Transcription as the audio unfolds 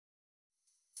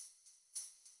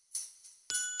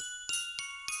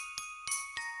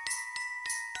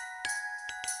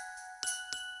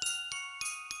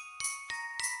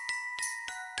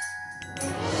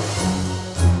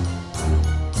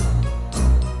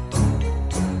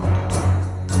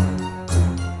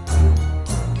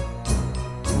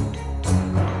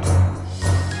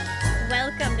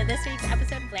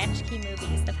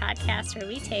where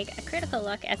we take a critical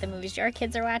look at the movies your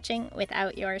kids are watching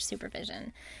without your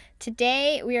supervision.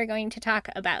 Today, we are going to talk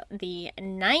about the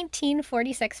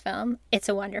 1946 film, It's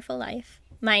a Wonderful Life.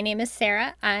 My name is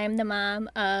Sarah. I'm the mom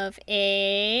of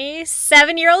a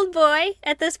 7-year-old boy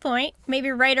at this point, maybe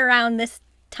right around this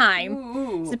time.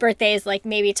 Ooh. His birthday is like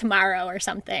maybe tomorrow or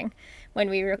something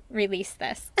when we release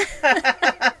this.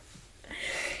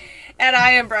 And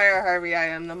I am Briar Harvey. I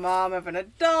am the mom of an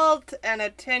adult and a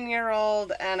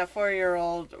 10-year-old and a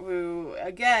 4-year-old who,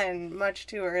 again, much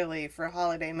too early for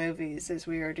holiday movies as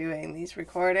we are doing these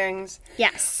recordings.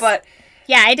 Yes. But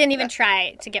yeah, I didn't even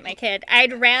try to get my kid.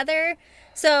 I'd rather...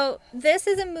 So this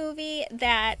is a movie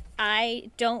that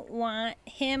I don't want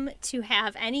him to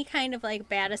have any kind of like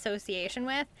bad association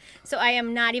with. So I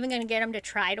am not even going to get him to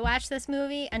try to watch this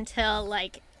movie until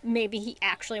like maybe he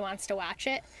actually wants to watch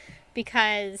it,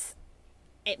 because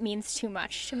it means too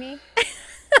much to me.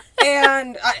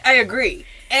 and I agree.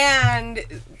 And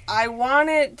I want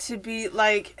it to be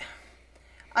like...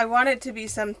 I want it to be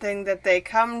something that they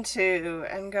come to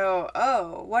and go,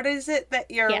 oh, what is it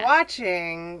that you're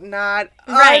watching? Not,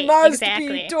 right, I must exactly.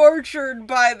 be tortured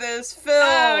by this film.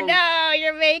 Oh, no,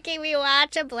 you're making me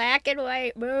watch a black and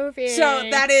white movie. So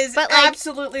that is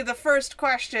absolutely the first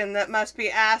question that must be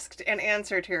asked and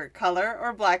answered here. Color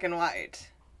or black and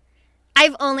white?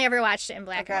 I've only ever watched it in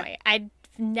black and white. I've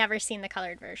never seen the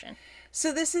colored version.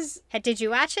 So this is... Did you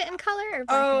watch it in color or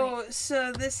black and white?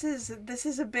 So this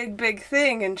is a big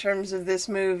thing in terms of this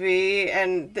movie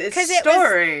and this It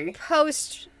story. was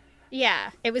post...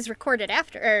 Yeah, it was recorded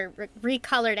after, or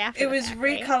recolored after. It was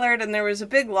recolored, and there was a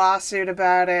big lawsuit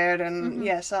about it, and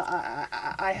yes,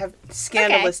 I have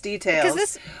scandalous details. Because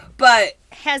this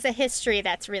has a history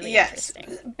that's really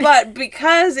interesting. But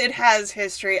because it has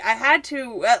history, I had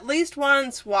to at least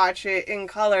once watch it in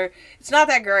color. It's not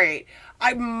that great.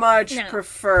 I much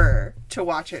prefer to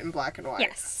watch it in black and white.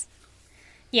 Yes.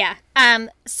 Yeah.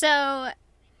 So,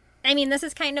 I mean, this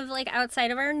is kind of like outside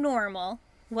of our normal,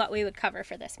 what we would cover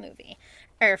for this movie,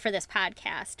 or for this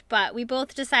podcast. But we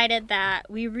both decided that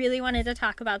we really wanted to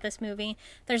talk about this movie.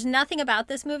 There's nothing about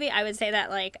this movie I would say that,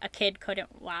 like, a kid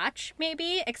couldn't watch,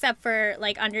 maybe, except for,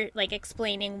 like,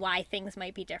 explaining why things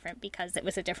might be different because it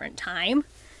was a different time.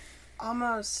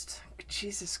 Almost,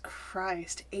 Jesus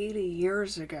Christ, 80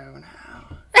 years ago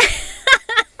now.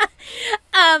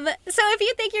 So if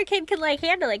you think your kid could, like,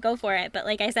 handle it, go for it. But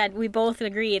like I said, we both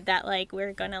agreed that, like,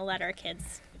 we're going to let our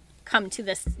kids come to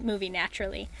this movie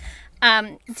naturally.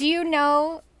 Do you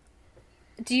know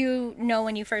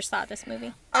when you first saw this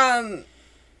movie?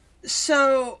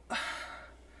 So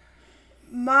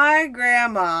my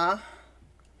grandma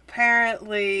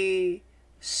apparently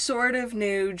sort of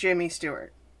knew Jimmy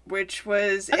Stewart, which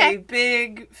was a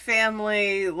big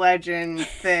family legend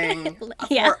thing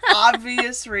for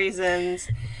obvious reasons.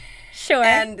 Sure.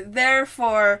 And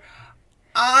therefore,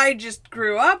 I just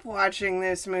grew up watching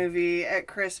this movie at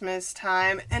Christmas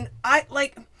time, and I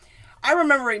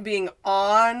remember it being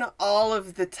on all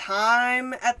of the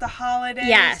time at the holidays.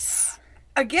 Yes.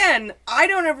 Again, I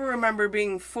don't ever remember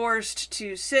being forced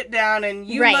to sit down and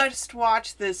you must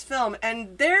watch this film,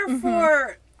 and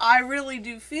therefore I really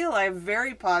do feel I have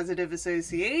very positive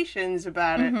associations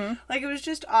about it. Like, it was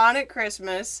just on at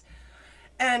Christmas,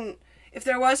 and if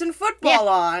there wasn't football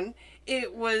on,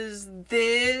 it was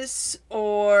this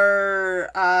or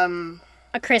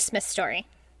A Christmas Story.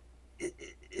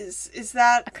 Is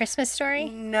that A Christmas Story?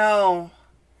 No.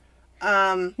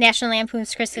 National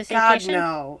Lampoon's Christmas God, Vacation?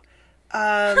 no.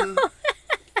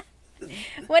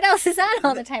 What else is on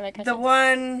all the time at Christmas? The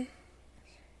one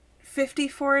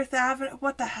 54th Avenue.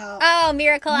 What the hell? Oh,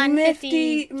 Miracle on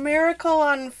 50. Miracle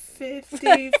on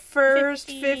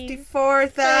 51st,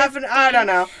 54th Avenue. I don't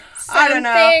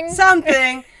know.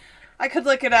 Something. I could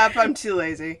look it up. I'm too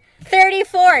lazy.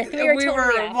 34th. We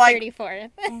were like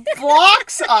 34th.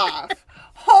 Blocks off.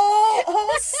 Whole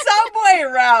subway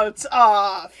routes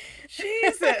off.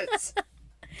 Jesus.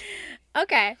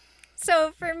 Okay.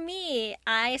 So for me,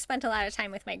 I spent a lot of time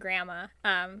with my grandma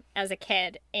as a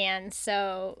kid. And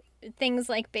so things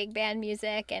like big band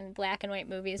music and black and white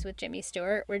movies with Jimmy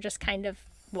Stewart were just kind of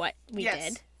what we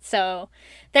did. So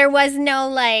there was no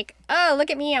like, oh,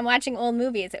 look at me, I'm watching old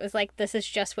movies. It was like, this is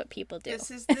just what people do. This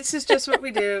is just what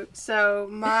we do. So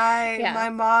my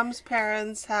mom's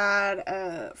parents had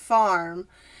a farm,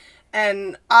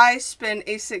 and I spent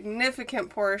a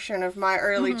significant portion of my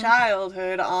early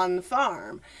childhood on the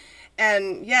farm.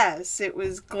 And yes, it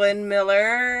was Glenn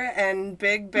Miller and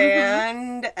big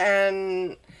band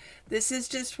and this is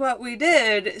just what we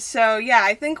did. So, yeah,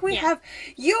 I think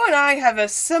you and I have a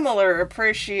similar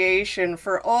appreciation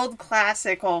for old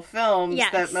classical films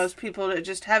that most people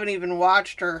just haven't even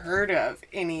watched or heard of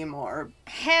anymore.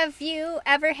 Have you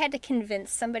ever had to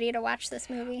convince somebody to watch this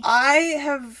movie? I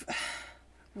have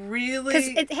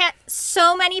really... Because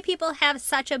so many people have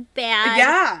such a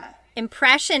bad...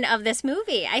 impression of this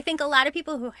movie. I think a lot of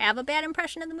people who have a bad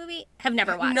impression of the movie have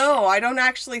never watched it. No, I don't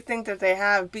actually think that they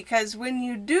have, because when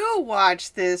you do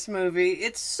watch this movie,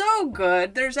 it's so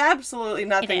good. There's absolutely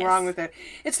nothing wrong with it.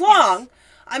 It's long. Yes.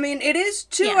 I mean, it is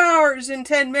 2 hours and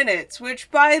 10 minutes,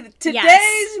 which by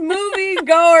today's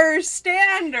moviegoer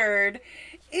standard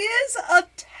is a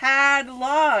tad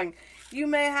long. You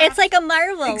may have... It's like a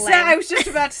Marvel length. I was just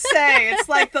about to say, it's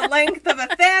like the length of a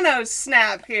Thanos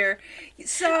snap here.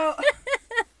 So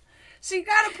you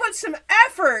got to put some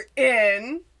effort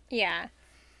in. Yeah.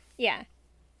 Yeah.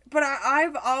 But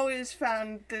I've always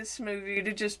found this movie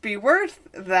to just be worth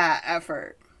that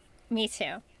effort. Me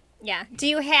too. Yeah. Do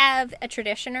you have a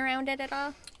tradition around it at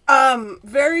all?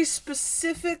 Very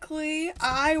specifically,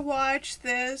 I watch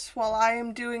this while I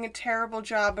am doing a terrible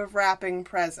job of wrapping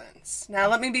presents. Now,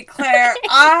 let me be clear,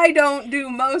 I don't do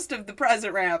most of the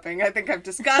present wrapping. I think I've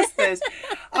discussed this.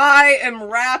 I am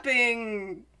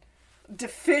wrapping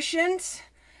deficient.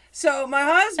 So my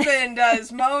husband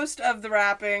does most of the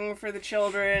wrapping for the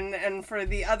children and for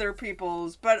the other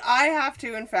people's, but I have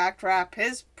to, in fact, wrap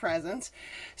his presents.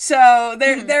 So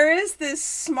there is this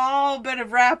small bit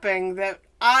of wrapping that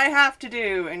I have to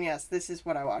do, and yes, this is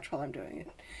what I watch while I'm doing it.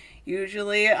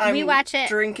 Usually I'm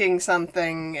drinking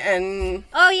something, and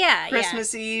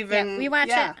Christmas Eve, and we watch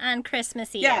it on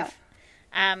Christmas Eve. Yeah.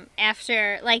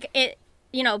 After, like, it...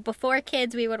 You know, before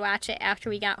kids, we would watch it after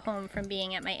we got home from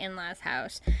being at my in-laws'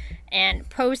 house. And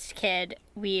post-kid,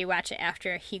 we watch it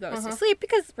after he goes to sleep,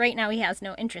 because right now he has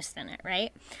no interest in it,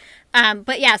 right?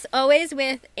 But yes, always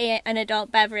with an adult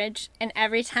beverage. And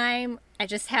every time, I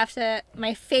just have to...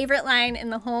 My favorite line in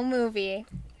the whole movie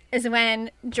is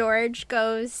when George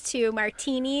goes to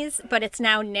Martini's, but it's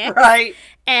now Nick. Right.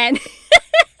 And...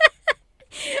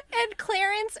 and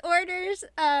Clarence orders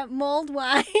mulled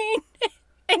wine.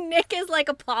 And Nick is, like,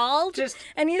 appalled.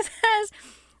 And he says,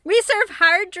 "We serve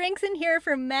hard drinks in here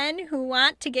for men who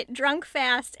want to get drunk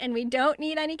fast, and we don't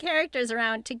need any characters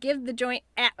around to give the joint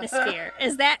atmosphere.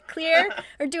 Is that clear?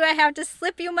 Or do I have to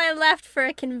slip you my left for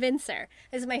a convincer?"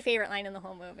 This is my favorite line in the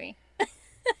whole movie.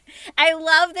 I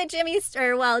love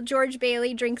that George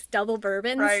Bailey drinks double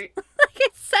bourbons. Right.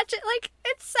 It's such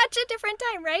a different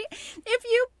time, right?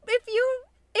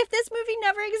 If this movie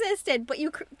never existed, but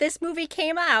this movie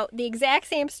came out, the exact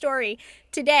same story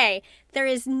today, there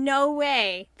is no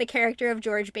way the character of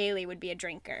George Bailey would be a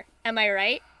drinker. Am I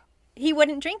right? He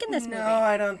wouldn't drink in this movie. No,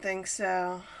 I don't think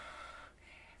so.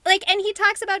 Like, and he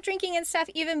talks about drinking and stuff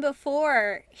even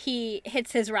before he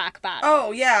hits his rock bottom.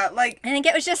 Oh, yeah, like... I think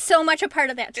it was just so much a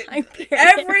part of that time period.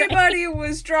 Everybody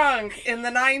was drunk in the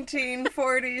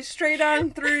 1940s, straight on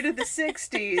through to the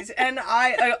 60s, and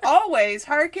I always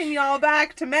hearken y'all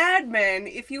back to Mad Men.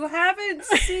 If you haven't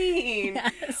seen,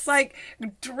 like,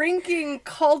 drinking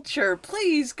culture,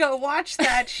 please go watch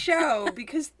that show,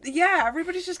 because,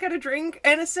 everybody's just got a drink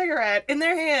and a cigarette in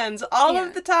their hands all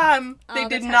of the time. They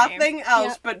did nothing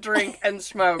else but drink and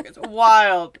smoke. It's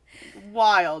wild,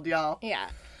 y'all. Yeah.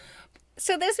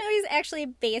 So this movie is actually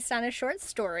based on a short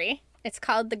story. It's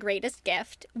called The Greatest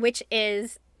Gift, which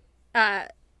is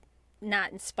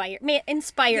inspired by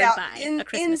A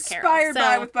Christmas Carol. Inspired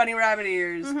by With Bunny Rabbit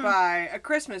Ears by A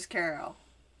Christmas Carol.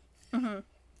 Mm-hmm.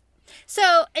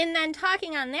 So, and then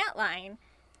talking on that line,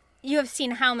 you have seen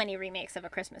how many remakes of A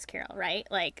Christmas Carol, right?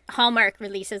 Like, Hallmark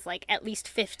releases, like, at least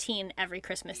 15 every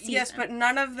Christmas season. Yes, but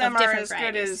none of them are as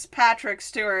good as Patrick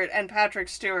Stewart and Patrick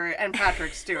Stewart and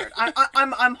Patrick Stewart.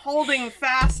 I'm holding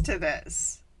fast to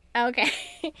this. Okay.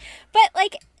 But,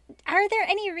 like, are there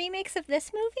any remakes of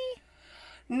this movie?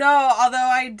 No, although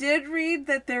I did read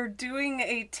that they're doing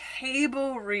a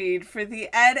table read for the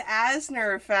Ed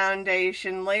Asner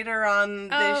Foundation later on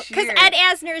this year. Because Ed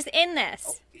Asner's in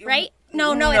this, right?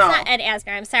 No, it's not Ed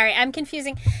Asner. I'm sorry. I'm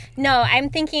confusing. No, I'm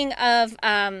thinking of,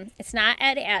 it's not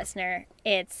Ed Asner.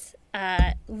 It's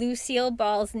Lucille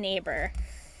Ball's neighbor,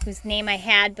 whose name I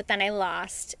had, but then I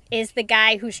lost, is the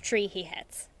guy whose tree he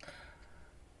hits.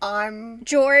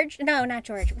 George? No, not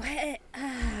George. What?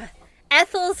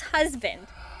 Ethel's husband,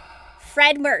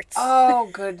 Fred Mertz. Oh,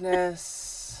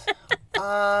 goodness.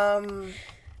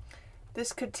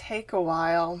 This could take a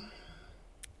while.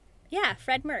 Yeah,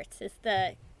 Fred Mertz is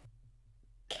the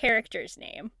character's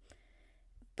name,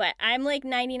 but I'm like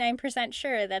 99%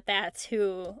 sure that that's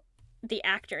who the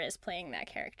actor is playing that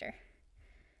character.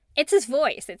 It's his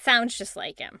voice. It sounds just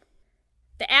like him.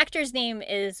 The actor's name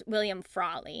is William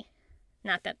Frawley.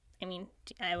 Not that, I mean,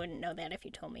 I wouldn't know that if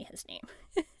you told me his name.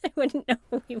 I wouldn't know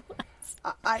who he was.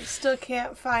 I still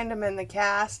can't find him in the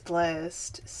cast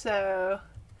list, so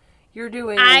you're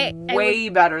doing way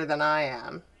better than I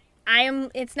am.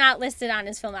 It's not listed on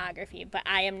his filmography, but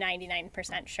I am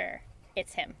 99% sure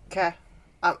it's him. Okay.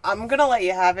 I'm going to let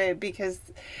you have it because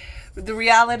the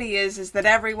reality is that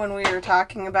everyone we are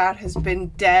talking about has been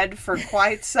dead for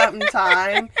quite some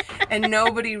time, and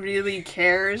nobody really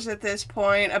cares at this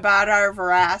point about our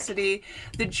veracity.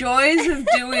 The joys of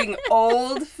doing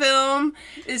old film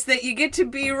is that you get to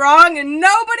be wrong and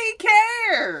nobody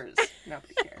cares.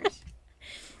 Nobody cares.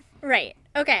 Right.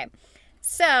 Okay.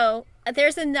 So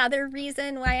there's another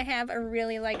reason why I have a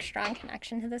really strong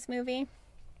connection to this movie,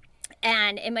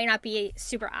 and it might not be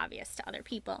super obvious to other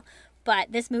people.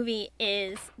 But this movie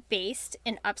is based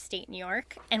in upstate New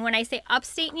York. And when I say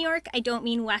upstate New York, I don't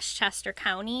mean Westchester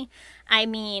County. I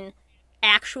mean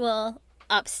actual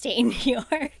upstate New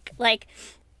York. Like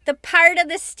the part of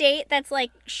the state that's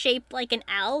shaped like an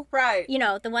L. Right. You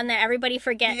know, the one that everybody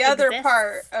forgets The other exists.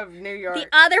 part of New York. The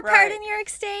other part of New York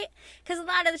State. Because a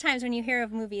lot of the times when you hear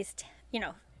of movies,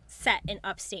 set in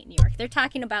upstate New York, they're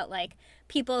talking about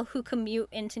people who commute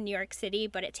into New York City,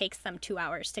 but it takes them 2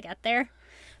 hours to get there.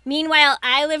 Meanwhile,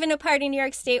 I live in a part of New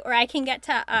York State where I can get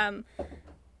to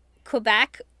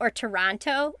Quebec or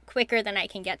Toronto quicker than I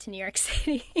can get to New York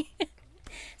City.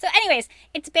 So anyways,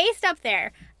 it's based up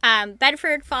there.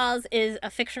 Bedford Falls is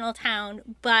a fictional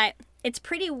town, but it's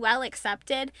pretty well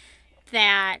accepted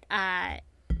that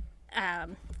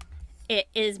it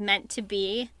is meant to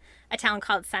be a town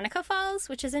called Seneca Falls,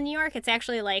 which is in New York. It's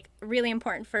actually really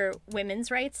important for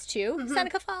women's rights too,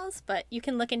 Seneca Falls, but you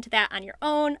can look into that on your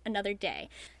own another day.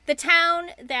 The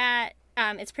town that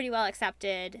it's pretty well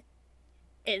accepted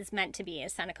is meant to be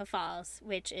is Seneca Falls,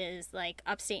 which is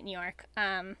upstate New York.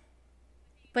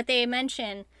 But they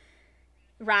mention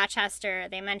Rochester,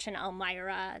 they mention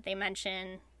Elmira, they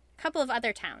mention a couple of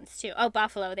other towns too. Oh,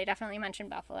 Buffalo, they definitely mention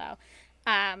Buffalo.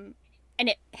 And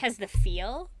it has the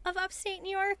feel of upstate New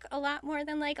York a lot more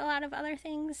than a lot of other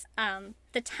things.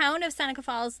 The town of Seneca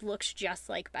Falls looks just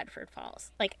like Bedford Falls.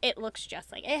 It looks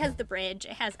just like it has the bridge.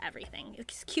 It has everything.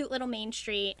 It's cute little Main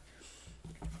Street.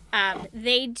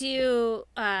 They do.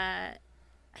 I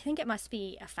think it must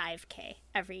be a 5K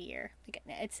every year.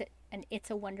 It's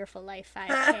a Wonderful Life 5K,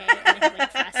 and they have a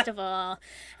festival.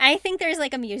 I think there's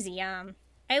a museum.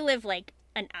 I live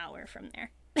an hour from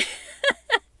there.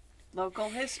 Local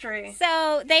history.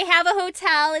 So they have a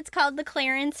hotel. It's called the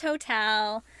Clarence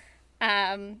Hotel.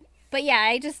 But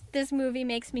yeah, this movie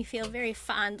makes me feel very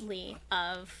fondly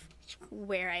of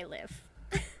where I live.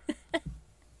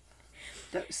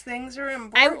 Those things are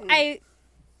important.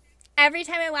 Every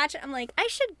time I watch it, I'm I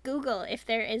should Google if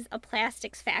there is a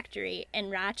plastics factory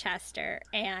in Rochester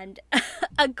and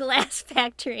a glass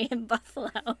factory in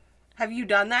Buffalo. Have you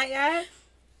done that yet?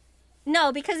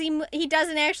 No, because he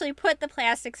doesn't actually put the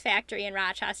plastics factory in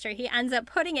Rochester. He ends up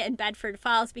putting it in Bedford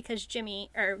Falls because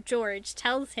George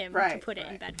tells him to put it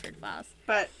in Bedford Falls.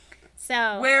 But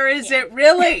so where is it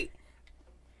really?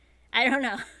 I don't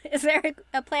know. Is there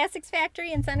a plastics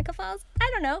factory in Seneca Falls? I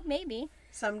don't know. Maybe.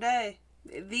 Someday.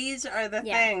 These are the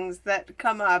things that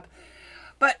come up.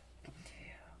 But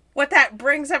what that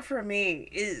brings up for me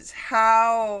is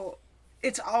how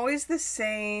it's always the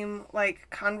same,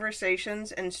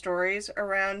 conversations and stories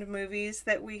around movies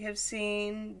that we have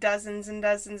seen dozens and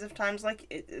dozens of times.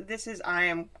 This is, I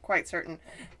am quite certain,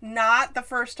 not the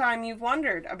first time you've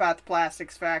wondered about the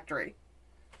plastics factory.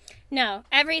 No,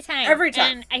 every time. Every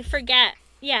time. And I forget.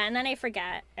 Yeah, and then I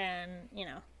forget. And,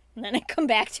 and then I come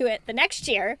back to it the next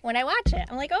year when I watch it.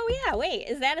 I'm oh, yeah, wait,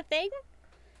 is that a thing?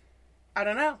 I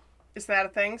don't know. Is that a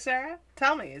thing, Sarah?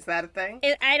 Tell me, is that a thing?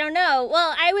 I don't know.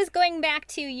 Well, I was going back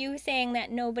to you saying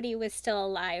that nobody was still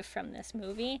alive from this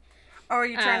movie. Oh, are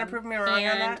you trying to prove me wrong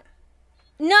on that?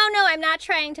 No, I'm not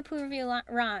trying to prove you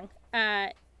wrong.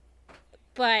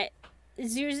 But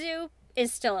Zuzu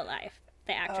is still alive,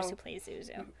 the actress who plays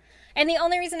Zuzu. And the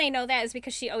only reason I know that is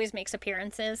because she always makes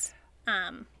appearances.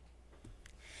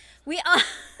 We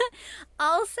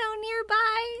also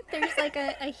nearby, there's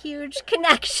a huge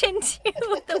connection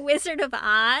to the Wizard of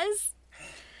Oz.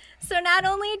 So not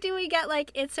only do we get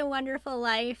It's a Wonderful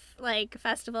Life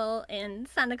festival in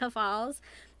Seneca Falls,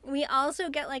 we also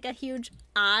get a huge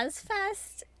Oz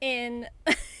Fest in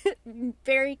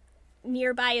very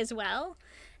nearby as well.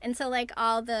 And so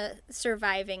all the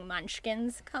surviving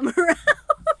munchkins come around.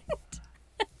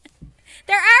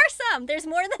 There are some. There's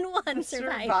more than one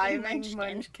surviving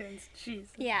Munchkins. Jesus.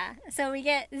 Yeah. So we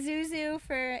get Zuzu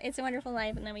for It's a Wonderful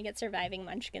Life, and then we get Surviving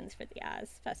Munchkins for the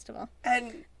Oz Festival.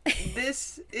 And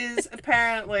this is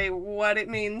apparently what it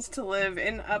means to live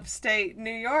in upstate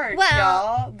New York,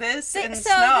 y'all. This and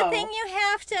snow.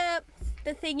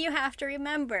 The thing you have to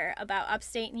remember about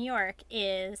upstate New York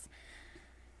is,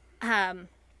 I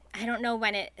don't know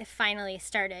when it finally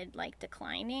started like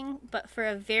declining, but for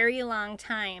a very long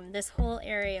time, this whole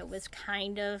area was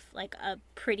kind of like a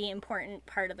pretty important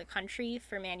part of the country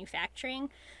for manufacturing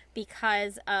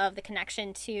because of the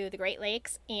connection to the Great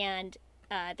Lakes and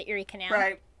the Erie Canal.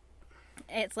 Right.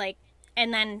 It's like,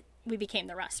 and then we became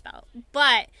the Rust Belt.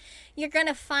 But you're going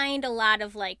to find a lot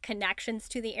of like connections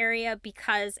to the area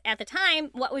because at the time,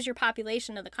 what was your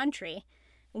population of the country?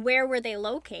 Where were they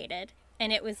located?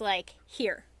 And it was like,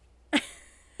 here.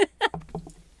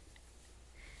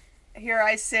 Here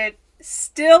I sit,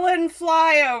 still in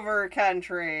flyover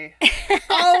country.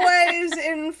 Always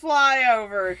in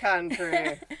flyover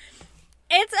country.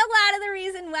 It's a lot of the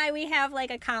reason why we have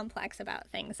like a complex about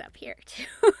things up here, too.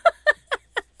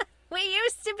 We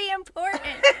used to be important.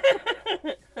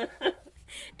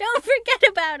 Don't forget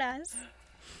about us.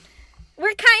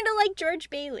 We're kind of like George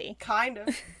Bailey. Kind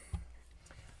of.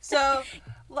 So,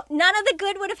 none of the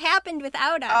good would have happened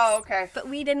without us. Oh, okay. But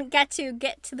we didn't get to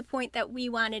the point that we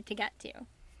wanted to get to.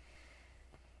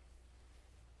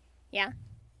 Yeah?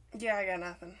 Yeah, I got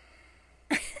nothing.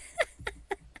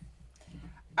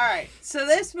 Alright, so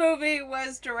this movie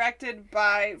was directed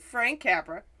by Frank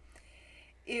Capra.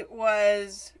 It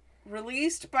was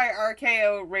released by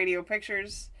RKO Radio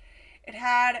Pictures. It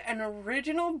had an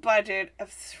original budget of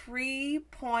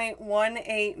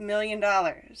 $3.18 million.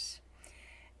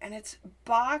 And its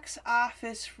box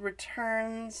office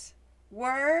returns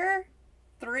were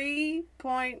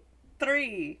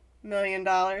 $3.3 million.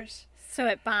 So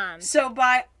it bombed. So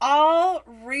by all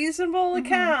reasonable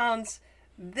accounts,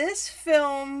 this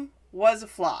film was a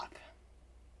flop.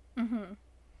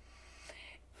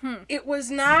 It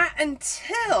was not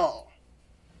until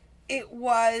it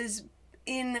was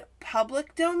in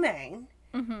public domain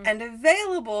and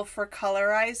available for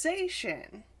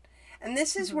colorization. And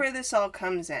this is where this all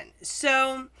comes in.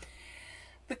 So,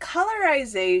 the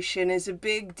colorization is a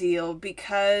big deal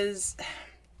because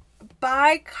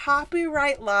by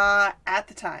copyright law at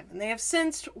the time, and they have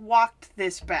since walked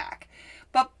this back,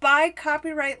 but by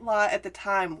copyright law at the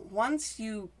time, once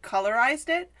you colorized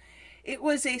it, it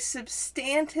was a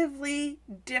substantively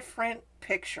different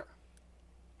picture.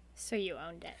 So you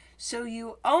owned it. So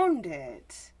you owned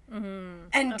it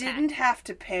and didn't have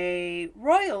to pay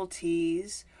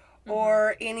royalties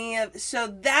or any of, so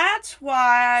that's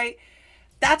why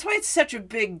it's such a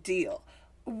big deal.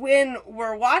 When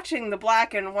we're watching the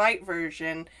black and white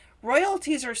version,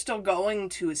 royalties are still going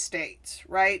to estates,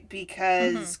 right?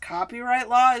 Because copyright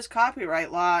law is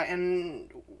copyright law,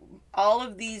 and all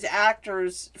of these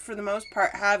actors, for the most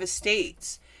part, have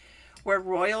estates where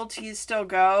royalties still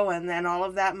go, and then all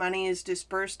of that money is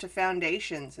dispersed to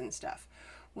foundations and stuff.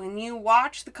 When you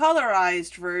watch the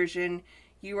colorized version,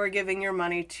 you are giving your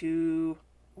money to,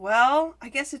 well, I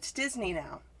guess it's Disney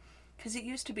now. Because it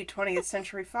used to be 20th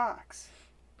Century Fox.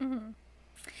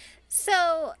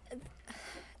 So,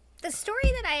 the story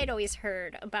that I had always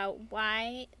heard about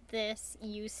why this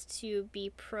used to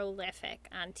be prolific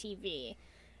on TV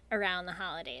around the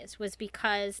holidays was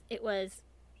because it was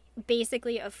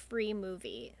basically a free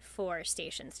movie for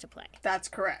stations to play. That's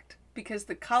correct. Because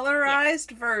the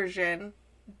colorized version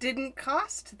didn't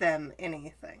cost them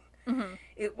anything.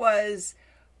 It was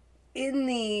in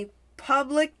the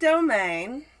public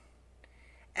domain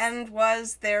and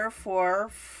was therefore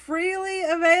freely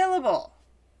available.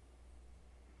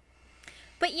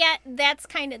 But yet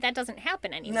that doesn't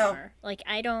happen anymore. No. Like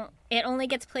it only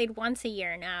gets played once a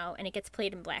year now, and it gets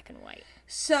played in black and white.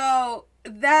 So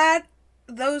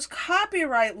those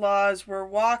copyright laws were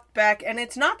walked back, and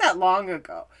it's not that long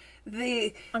ago.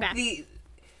 The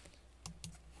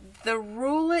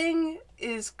ruling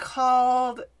is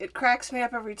called, it cracks me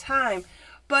up every time,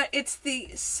 but it's the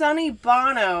Sonny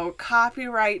Bono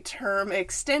Copyright Term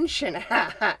Extension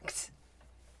Act.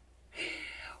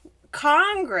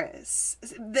 Congress,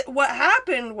 what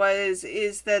happened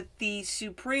is that the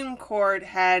Supreme Court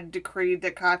had decreed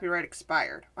that copyright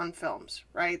expired on films,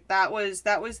 right? That was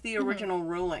the original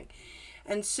ruling.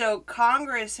 And so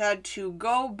Congress had to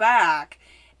go back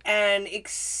and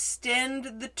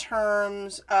extend the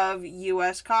terms of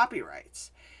U.S.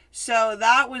 copyrights. So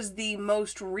that was the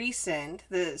most recent,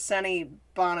 the Sonny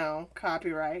Bono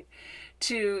copyright,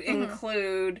 to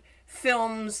include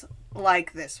films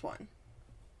like this one.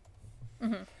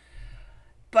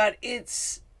 But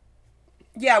it's,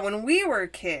 yeah, when we were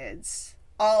kids,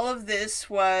 all of this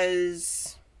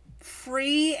was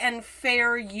free and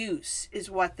fair use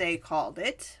is what they called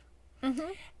it.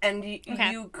 Mm-hmm. And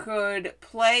you could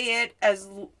play it as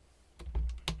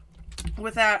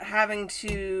without having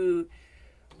to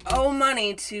owe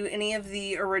money to any of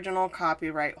the original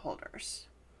copyright holders.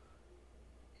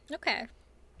 Okay.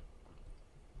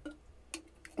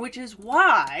 Which is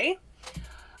why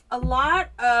a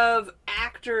lot of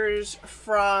actors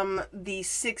from the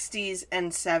 60s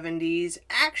and 70s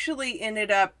actually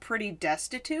ended up pretty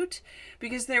destitute,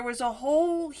 because there was a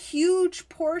whole huge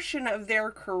portion of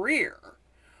their career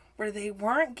where they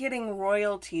weren't getting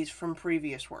royalties from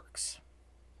previous works.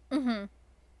 Mm-hmm.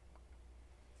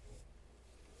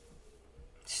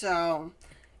 So,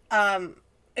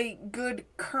 a good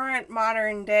current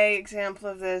modern day example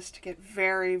of this, to get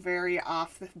very, very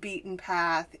off the beaten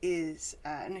path, is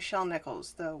Nichelle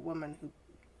Nichols, the woman who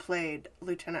played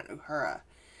Lieutenant Uhura,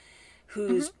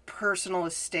 whose personal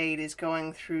estate is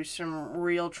going through some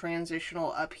real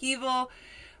transitional upheaval,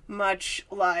 much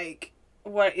like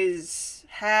what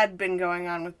had been going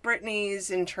on with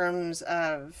Britney's in terms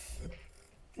of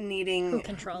needing who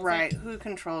controls who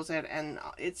controls it, and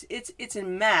it's a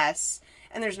mess,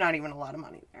 and there's not even a lot of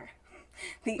money there.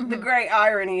 The great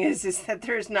irony is that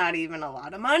there's not even a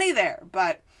lot of money there.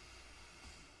 But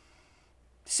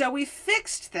so we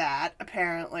fixed that,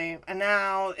 apparently, and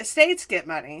now estates get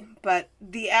money, but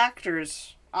the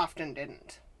actors often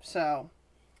didn't. So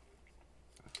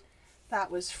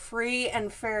that was free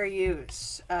and fair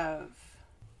use of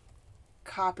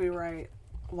copyright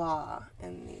law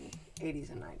in the 80s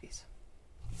and 90s.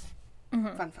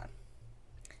 Mm-hmm. Fun.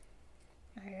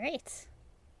 All right.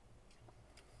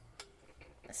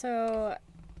 So,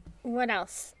 what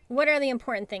else? What are the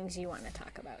important things you want to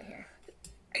talk about here?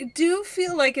 I do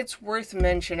feel like it's worth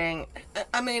mentioning.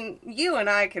 I mean, you and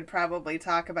I could probably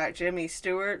talk about Jimmy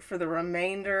Stewart for the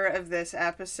remainder of this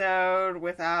episode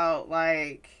without,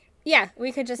 like... Yeah,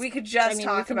 we could just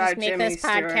talk about Jimmy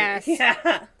Stewart. Podcast.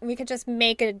 Yeah. We could just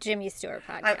make a Jimmy Stewart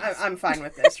podcast. I'm fine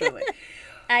with this, really.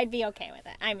 I'd be okay with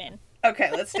it. I'm in.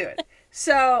 Okay, let's do it.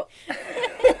 So,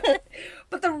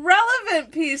 but the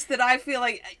relevant piece that I feel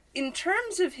like, in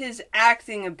terms of his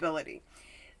acting ability,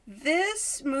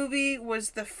 this movie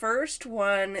was the first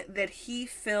one that he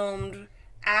filmed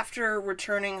after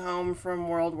returning home from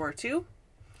World War II.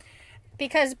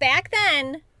 Because back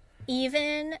then,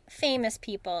 even famous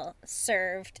people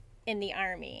served in the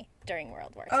army during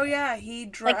World War II. Oh yeah,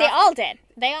 like they all did.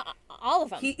 All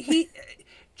of them.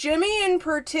 Jimmy in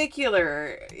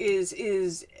particular is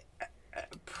a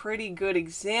pretty good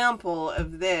example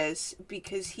of this,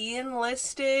 because he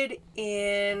enlisted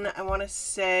in, I want to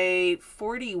say,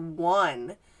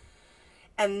 41,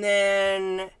 and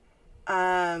then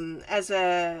as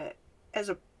a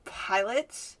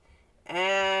pilot,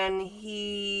 and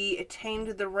he attained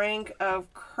the rank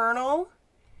of colonel,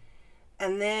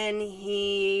 and then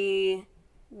he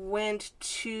went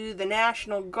to the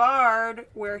National Guard,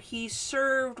 where he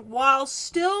served while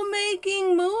still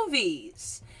making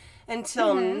movies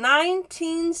until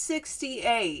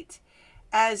 1968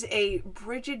 as a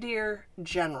brigadier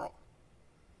general.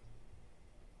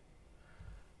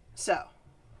 So,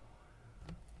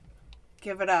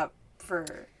 give it up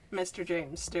for Mr.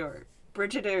 James Stewart.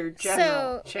 Brigadier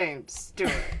General James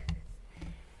Stewart.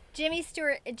 Jimmy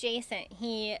Stewart adjacent,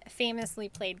 he famously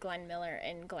played Glenn Miller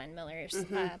in Glenn Miller's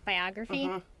biography.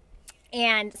 Mm-hmm.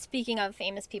 And speaking of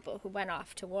famous people who went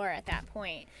off to war at that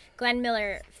point, Glenn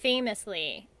Miller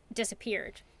famously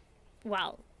disappeared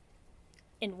while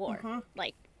in war. Mm-hmm.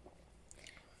 Like,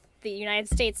 the United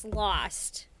States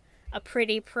lost a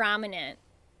pretty prominent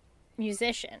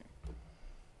musician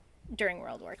during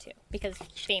World War II because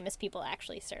famous people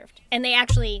actually served. And they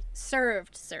actually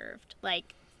served.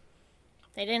 Like,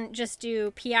 they didn't just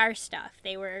do PR stuff.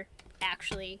 They were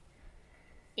actually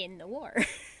in the war.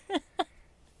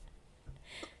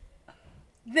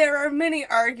 There are many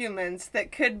arguments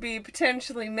that could be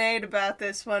potentially made about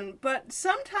this one, but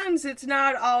sometimes it's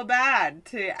not all bad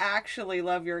to actually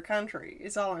love your country,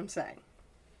 is all I'm saying.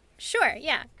 Sure,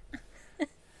 yeah.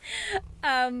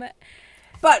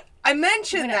 But I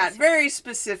mentioned that very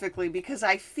specifically because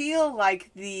I feel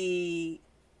like the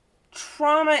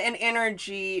trauma and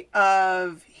energy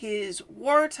of his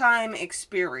wartime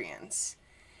experience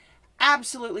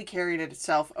absolutely carried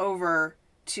itself over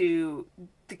to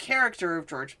the character of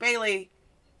George Bailey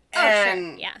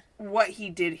and what he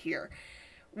did here.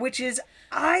 Which is,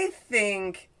 I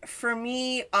think, for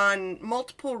me, on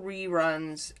multiple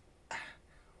reruns,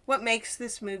 what makes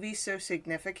this movie so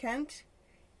significant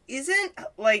isn't,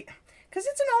 like, Because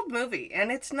it's an old movie,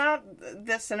 and it's not,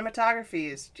 the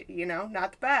cinematography is,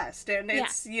 not the best. And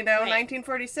it's,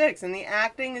 1946, and the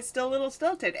acting is still a little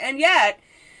stilted. And yet,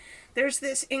 there's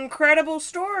this incredible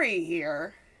story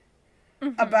here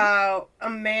about a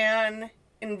man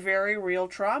in very real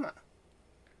trauma.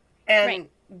 And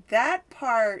that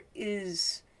part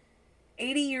is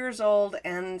 80 years old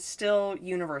and still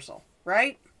universal,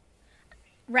 right?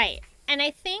 Right. And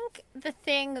I think the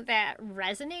thing that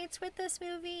resonates with this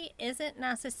movie isn't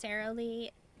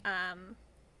necessarily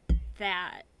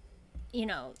that,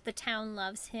 the town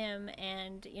loves him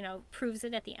and, proves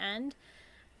it at the end.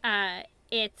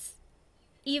 It's,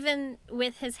 even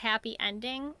with his happy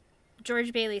ending,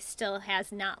 George Bailey still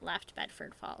has not left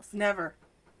Bedford Falls. Never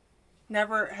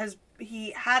has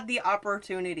he had the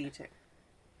opportunity to.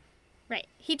 Right.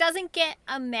 He doesn't get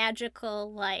a magical,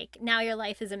 now your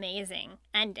life is amazing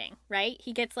ending, right?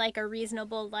 He gets, a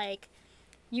reasonable,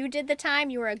 you did the time,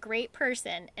 you were a great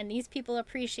person, and these people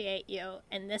appreciate you,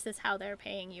 and this is how they're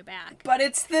paying you back. But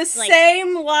it's the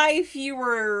same life you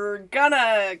were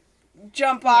gonna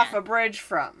jump off a bridge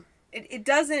from. It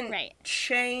doesn't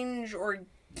change or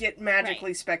get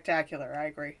magically spectacular. I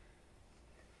agree.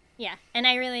 Yeah, and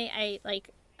I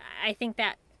think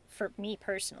that, for me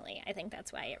personally, I think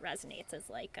that's why it resonates as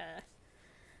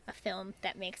a film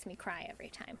that makes me cry every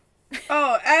time.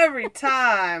 Oh, every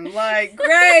time.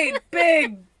 Great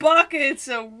big buckets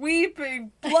of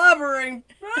weeping, blubbering.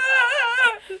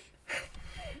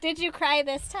 Did you cry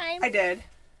this time? I did.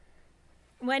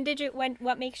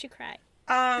 What makes you cry?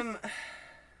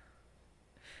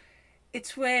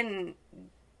 It's when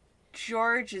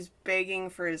George is begging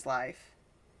for his life.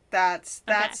 That's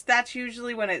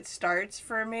usually when it starts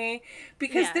for me,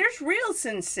 because there's real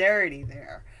sincerity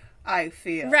there, I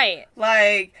feel. Right.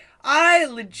 I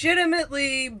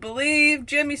legitimately believe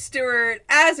Jimmy Stewart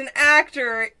as an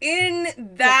actor in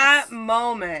that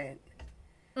moment.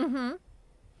 Mm-hmm.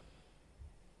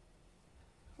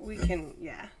 We can,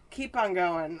 keep on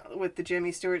going with the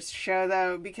Jimmy Stewart show,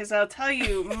 though, because I'll tell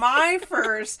you, my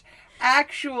first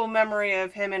actual memory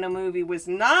of him in a movie was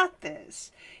not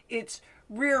this. It's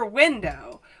Rear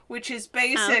Window, which is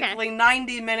basically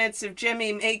 90 minutes of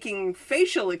Jimmy making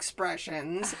facial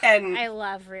expressions. And I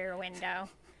love Rear Window.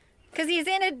 Because he's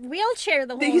in a wheelchair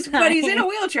the whole time. But he's in a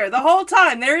wheelchair the whole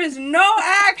time. There is no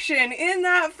action in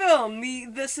that film.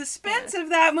 The suspense of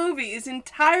that movie is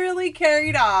entirely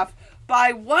carried off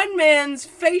by one man's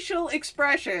facial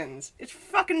expressions. It's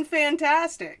fucking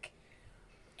fantastic.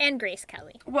 And Grace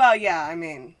Kelly. Well, yeah, I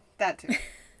mean, that too.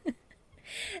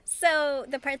 So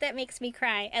the part that makes me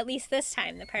cry, at least this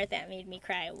time, the part that made me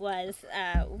cry was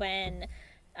when,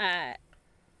 I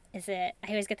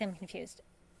always get them confused.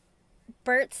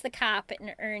 Bert's the cop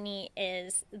and Ernie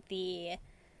is the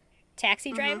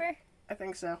taxi driver? I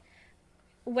think so.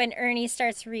 When Ernie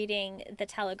starts reading the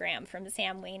telegram from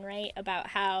Sam Wainwright about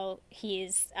how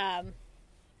he's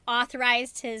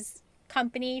authorized his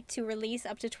company to release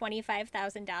up to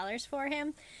 $25,000 for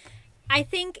him, I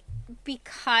think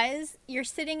because you're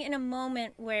sitting in a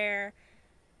moment where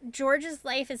George's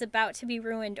life is about to be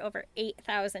ruined over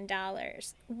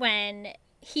 $8,000 when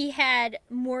he had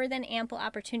more than ample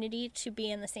opportunity to be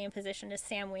in the same position as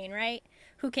Sam Wainwright,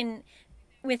 who can,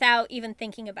 without even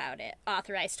thinking about it,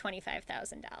 authorize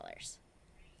 $25,000.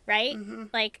 Right?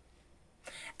 Mm-hmm.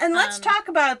 And let's talk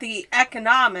about the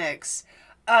economics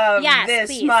of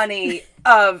this money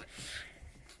of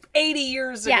 80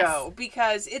 years ago,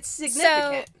 because it's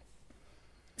significant.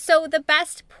 So the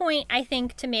best point, I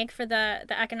think, to make for the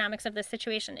economics of this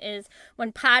situation is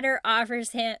when Potter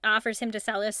offers him to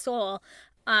sell his soul,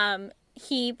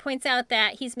 he points out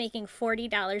that he's making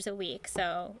 $40 a week.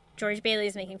 So George Bailey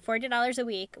is making $40 a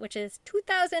week, which is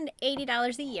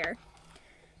 $2,080 a year.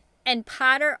 And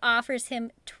Potter offers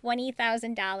him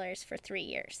 $20,000 for 3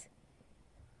 years.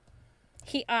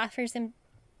 He offers him...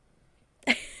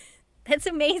 That's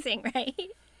amazing,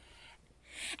 right?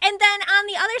 And then on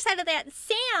the other side of that,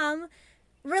 Sam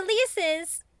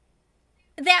releases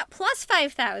that plus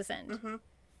 $5,000. Mm-hmm.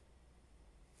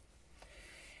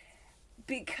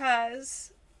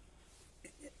 Because,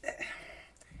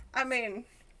 I mean,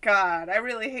 God, I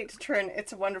really hate to turn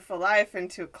It's a Wonderful Life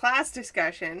into a class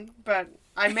discussion, but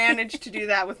I managed to do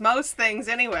that with most things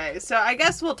anyway, so I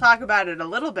guess we'll talk about it a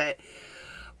little bit.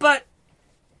 But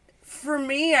for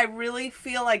me, I really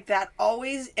feel like that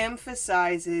always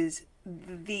emphasizes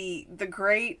the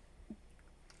great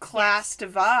class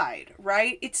divide,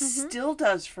 right? It still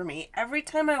does for me every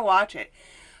time I watch it.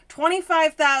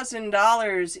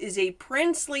 $25,000 is a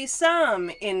princely sum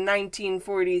in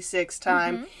 1946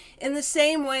 time, in the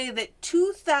same way that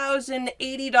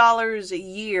 $2,080 a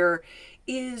year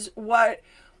is what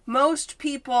most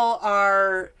people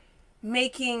are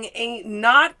making a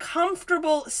not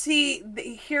comfortable, see,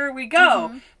 here we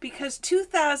go, because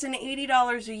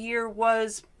 $2,080 a year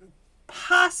was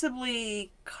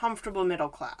possibly comfortable middle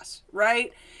class,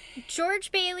 right?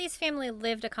 George Bailey's family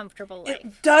lived a comfortable life.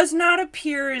 It does not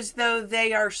appear as though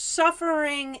they are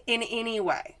suffering in any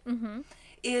way.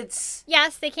 It's...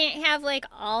 Yes, they can't have, like,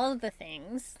 all the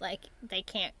things. Like, they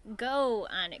can't go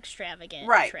on extravagant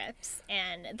trips.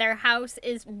 And their house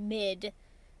is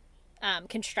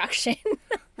construction.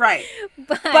 Right.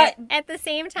 But at the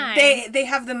same time... They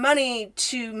have the money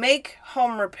to make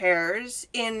home repairs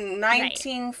in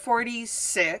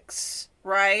 1946,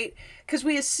 right? Because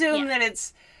we assume that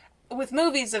it's... With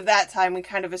movies of that time, we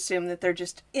kind of assume that they're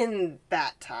just in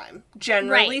that time,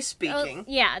 generally speaking.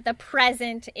 Yeah, the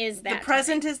present is that time. The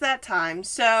present is that time.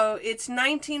 So it's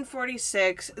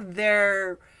 1946.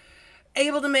 They're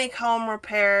able to make home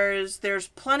repairs. There's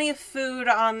plenty of food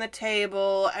on the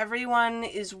table. Everyone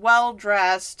is well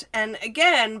dressed. And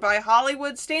again, by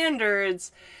Hollywood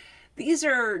standards, these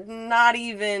are not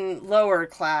even lower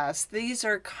class. These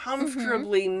are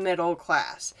comfortably middle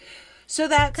class. So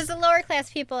that's... Because the lower class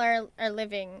people are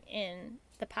living in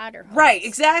the Potter homes. Right,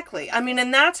 exactly. I mean,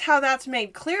 and that's how that's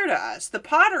made clear to us. The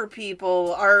Potter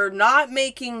people are not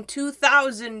making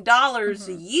 $2,000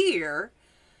 a year.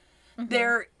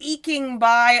 They're eking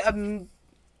by a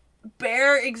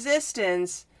bare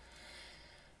existence.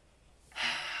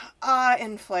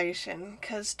 Inflation.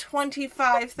 Because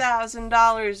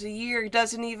 $25,000 a year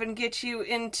doesn't even get you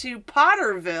into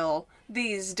Potterville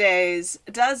these days,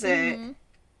 does it?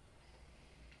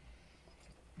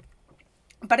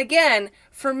 But again,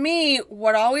 for me,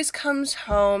 what always comes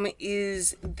home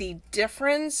is the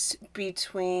difference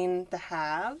between the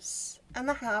haves and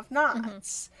the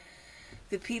have-nots.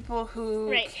 The people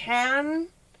who can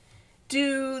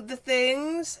do the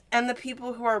things and the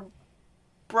people who are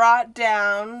brought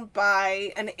down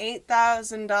by an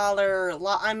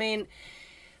 $8,000 I mean,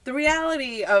 the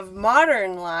reality of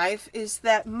modern life is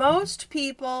that most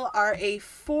people are a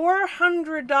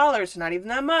 $400, not even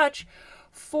that much,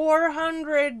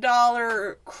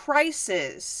 $400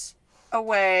 crisis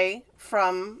away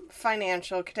from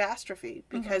financial catastrophe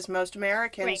because most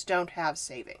Americans don't have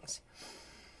savings.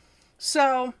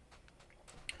 So,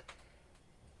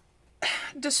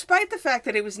 despite the fact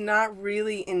that it was not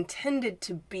really intended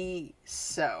to be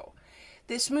so,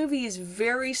 this movie is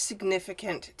very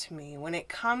significant to me when it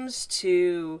comes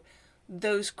to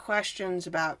those questions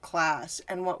about class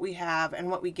and what we have and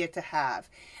what we get to have.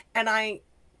 And I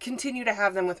continue to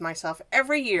have them with myself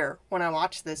every year when I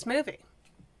watch this movie.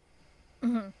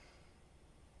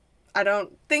 I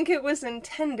don't think it was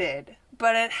intended,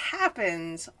 but it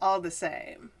happens all the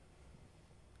same.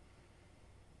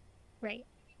 Right.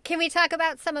 Can we talk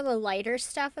about some of the lighter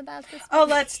stuff about this movie? Oh,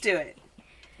 let's do it.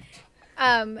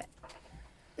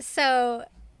 So,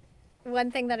 one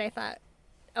thing that I thought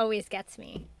always gets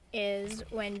me is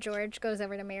when George goes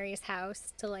over to Mary's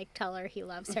house to, like, tell her he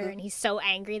loves her, and he's so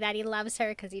angry that he loves her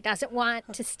because he doesn't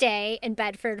want to stay in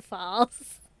Bedford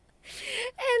Falls.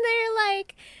 And they're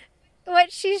like,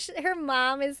 her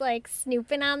mom is, like,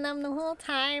 snooping on them the whole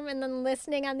time and then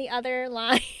listening on the other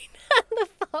line on the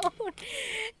phone.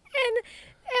 And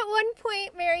at one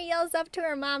point, Mary yells up to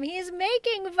her mom, "He's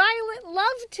making violent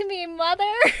love to me, Mother."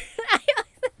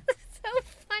 It's so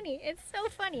funny. It's so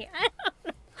funny. I don't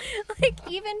know. Like,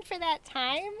 even for that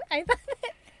time, I thought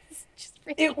it was just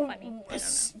really funny. I don't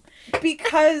know.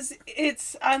 Because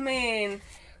it's, I mean,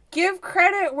 give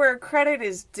credit where credit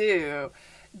is due.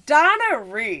 Donna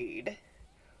Reed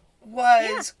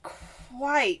was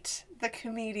quite the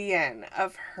comedian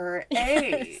of her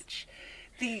age.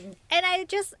 And I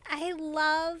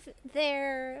love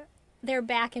their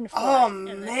back and forth. Oh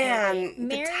man,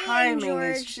 Mary the timing and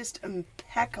George, is just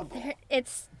impeccable.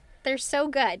 They're so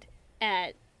good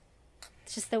at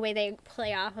just the way they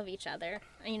play off of each other.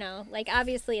 You know, like,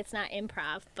 obviously it's not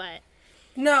improv, but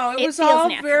no, it was all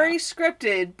natural. Very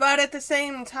scripted, but at the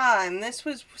same time, this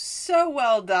was so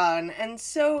well done and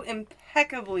so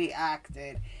impeccably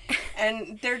acted.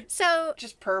 And they're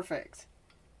just perfect.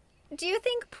 Do you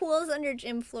think pools under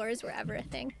gym floors were ever a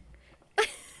thing? I've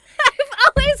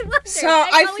always wondered. So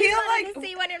I feel like to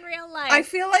see one in real life. I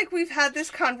feel like we've had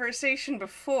this conversation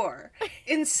before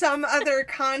in some other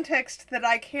context that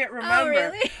I can't remember. Oh,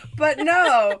 really? But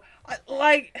no,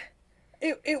 like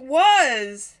it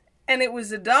was, and it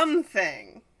was a dumb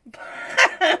thing.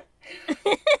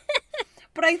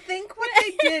 But I think what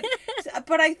they did,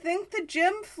 I think the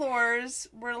gym floors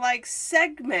were, like,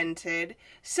 segmented,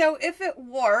 so if it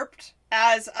warped,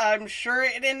 as I'm sure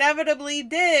it inevitably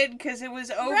did, because it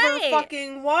was over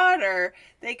fucking water,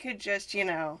 they could just,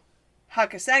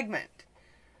 huck a segment.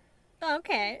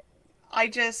 Okay. I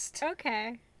just...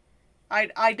 Okay.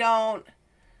 I don't...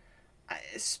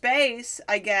 Space,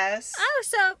 I guess. Oh,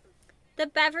 so the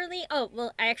Beverly... Oh,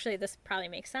 well, actually, this probably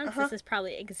makes sense. Uh-huh. This is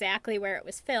probably exactly where it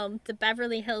was filmed. The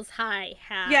Beverly Hills High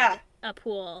had a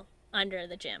pool under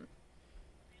the gym.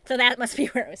 So that must be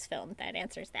where it was filmed. That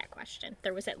answers that question.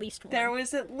 There was at least one. There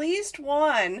was at least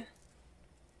one.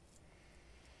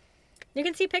 You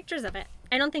can see pictures of it.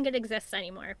 I don't think it exists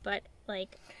anymore, but,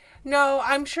 like... No,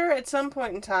 I'm sure at some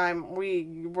point in time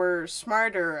we were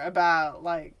smarter about,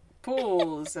 like,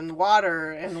 pools and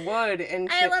water and wood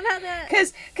and shit. I love how that...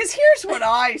 Because here's what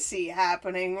I see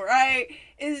happening, right?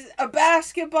 Is a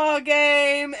basketball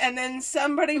game and then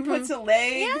somebody puts a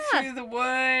leg through the wood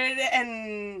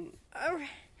and...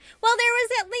 Well, there was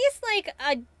at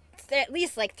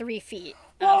least 3 feet.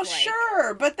 Well,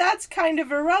 sure, but that's kind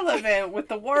of irrelevant with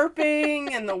the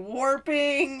warping and the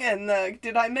warping and the...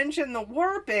 Did I mention the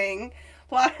warping?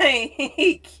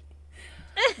 Like,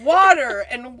 water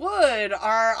and wood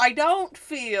are, I don't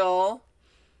feel,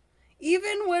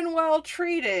 even when well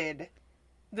treated,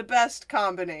 the best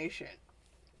combination.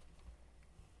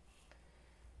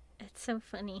 It's so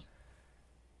funny.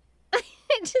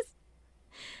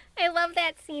 I love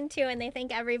that scene too, and they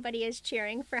think everybody is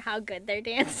cheering for how good they're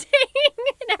dancing,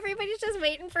 and everybody's just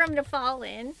waiting for them to fall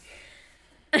in.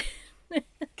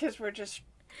 Because we're just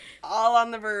all on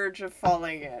the verge of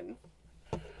falling in.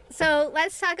 So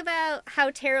let's talk about how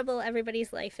terrible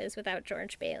everybody's life is without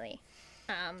George Bailey.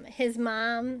 His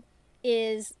mom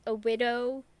is a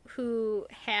widow who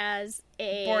has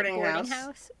a boarding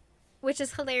house, which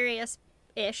is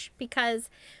hilarious-ish because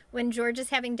when George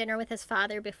is having dinner with his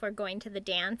father before going to the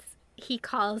dance, he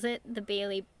calls it the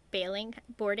Bailey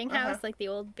boarding house, like the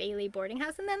old Bailey boarding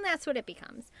house, and then that's what it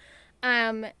becomes.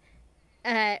 Ernie,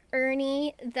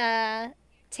 the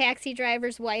taxi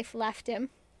driver's wife, left him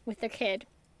with their kid.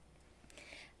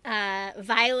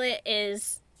 Violet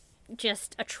is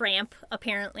just a tramp,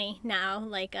 apparently, now.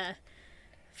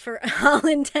 For all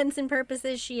intents and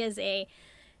purposes, she is a,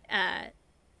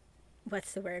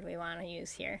 what's the word we want to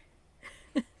use here?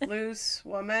 Loose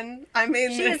woman. I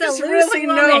mean, She is there's a loose really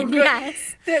woman, no good.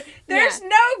 yes. There's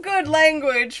no good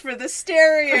language for the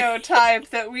stereotype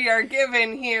that we are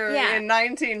given here in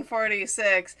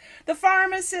 1946. The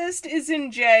pharmacist is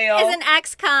in jail. Is an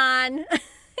ex-con.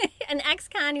 An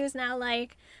ex-con who's now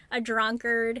like a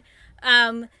drunkard.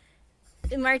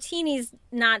 Martini's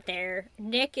not there.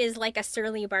 Nick is like a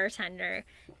surly bartender.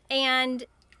 And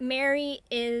Mary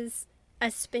is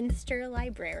a spinster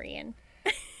librarian.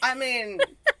 I mean,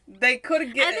 they could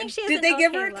have given... Did they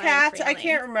give her a cat? I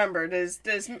can't remember. Does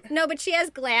No, but she has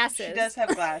glasses. She does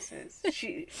have glasses.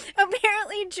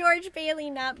 Apparently George Bailey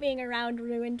not being around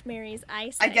ruined Mary's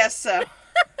eyesight. I guess so.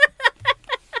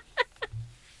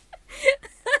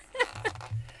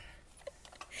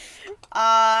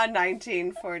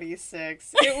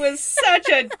 1946. It was such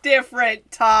a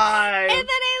different time. And then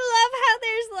I love how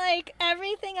there's like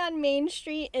everything on Main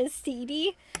Street is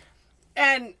seedy.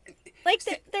 And like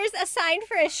there's a sign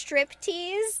for a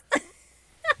striptease on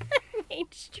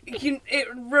Main Street. It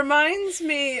reminds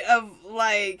me of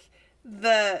like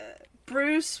the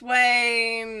Bruce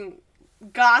Wayne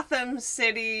Gotham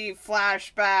City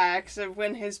flashbacks of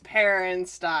when his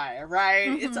parents die, right?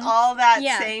 Mm-hmm. It's all that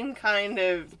same kind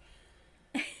of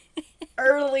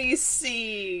early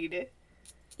seed.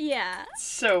 Yeah.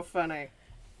 So funny.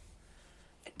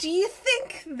 Do you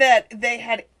think that they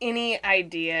had any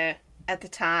idea at the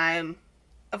time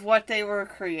of what they were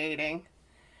creating?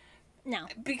 No.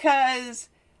 Because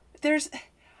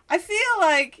I feel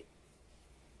like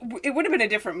it would have been a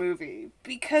different movie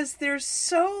because there's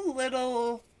so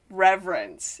little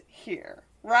reverence here,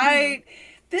 right? Mm-hmm.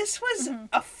 This was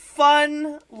a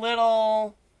fun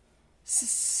little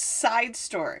side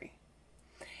story.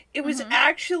 It was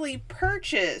actually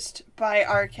purchased by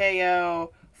RKO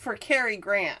for Cary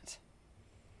Grant.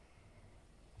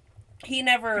 He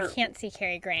never... I can't see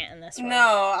Cary Grant in this role.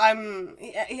 No,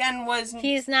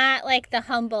 He's not like the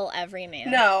humble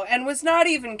everyman. No, and was not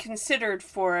even considered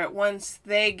for it once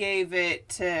they gave it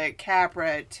to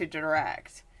Capra to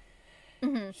direct.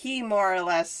 Mm-hmm. He more or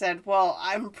less said, well,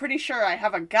 I'm pretty sure I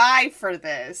have a guy for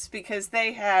this, because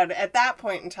they had, at that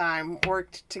point in time,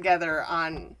 worked together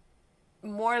on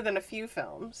more than a few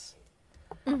films.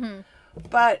 Mm-hmm.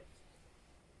 But...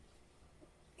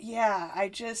 yeah, I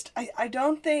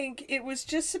don't think it was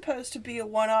just supposed to be a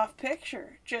one-off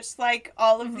picture, just like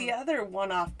all of the other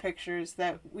one-off pictures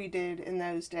that we did in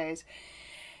those days.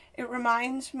 It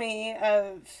reminds me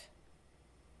of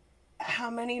how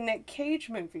many Nick Cage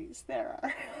movies there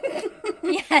are.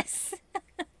 Yes.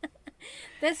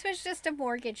 This was just a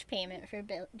mortgage payment for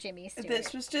Jimmy Stewart.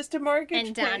 This was just a mortgage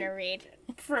and Donna Reed.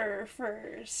 For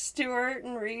Stewart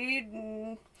and Reed,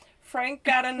 and Frank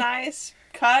got a nice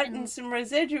cut and some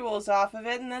residuals off of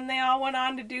it, and then they all went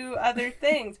on to do other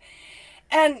things.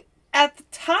 And at the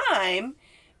time,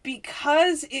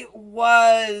 because it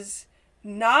was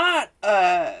not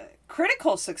a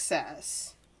critical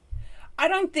success, I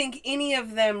don't think any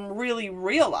of them really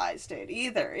realized it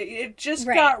either. It just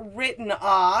got written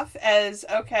off as,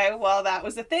 okay, well, that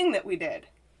was a thing that we did.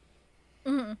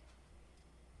 Mm-hmm.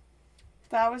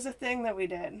 That was a thing that we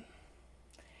did.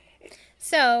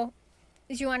 So,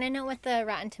 do you want to know what the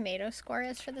Rotten Tomatoes score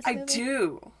is for this movie? I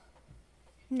do.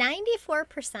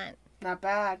 94%. Not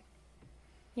bad.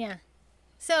 Yeah.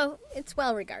 So, it's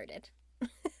well regarded.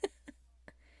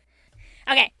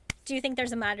 Okay. Do you think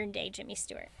there's a modern day Jimmy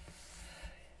Stewart?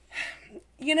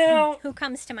 You know... Who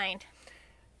comes to mind?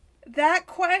 That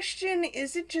question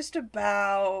isn't just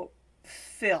about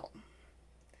film.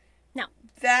 No.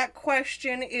 That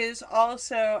question is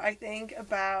also, I think,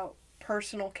 about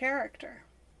personal character.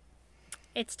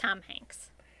 It's Tom Hanks.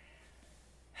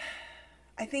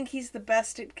 I think he's the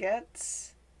best it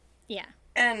gets. Yeah.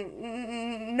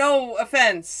 And no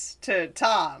offense to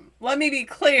Tom. Let me be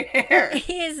clear.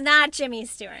 He is not Jimmy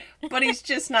Stewart. But he's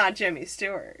just not Jimmy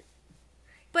Stewart.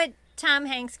 But Tom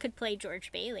Hanks could play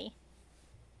George Bailey.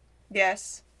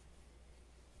 Yes.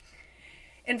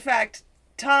 In fact,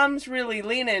 Tom's really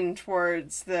leaning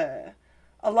towards the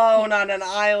alone on an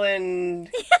island,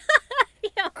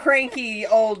 cranky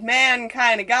old man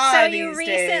kind of guy these days. So you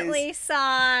recently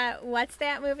saw, what's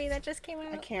that movie that just came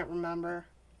out? I can't remember.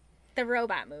 The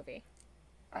robot movie.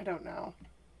 I don't know.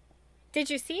 Did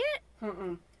you see it?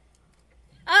 Mm-mm.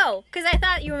 Oh, because I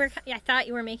thought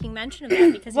you were making mention of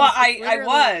that because well, I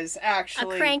was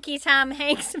actually a cranky Tom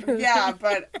Hanks movie. Yeah,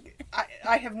 but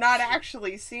I have not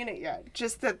actually seen it yet.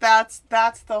 Just that's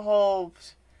the whole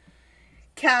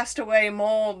castaway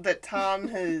mold that Tom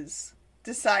has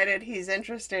decided he's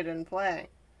interested in playing.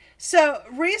 So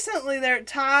recently,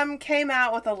 Tom came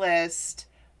out with a list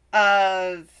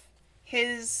of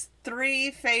his 3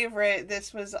 favorite.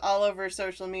 This was all over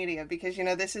social media because, you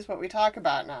know, this is what we talk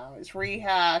about now, is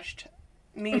rehashed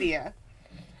media.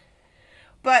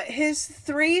 But his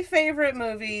 3 favorite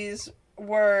movies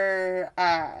were,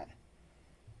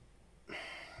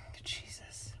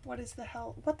 Jesus, what the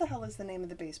hell is the name of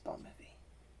the baseball movie?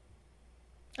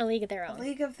 A League of Their Own. A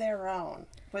League of Their Own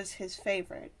was his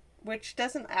favorite, which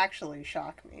doesn't actually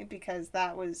shock me because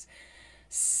that was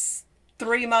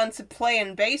 3 months of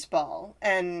playing baseball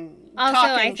and also,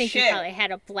 talking I think shit. he probably had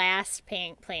a blast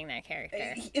playing that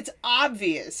character. It's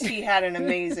obvious he had an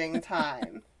amazing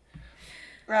time.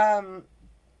 And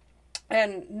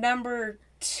number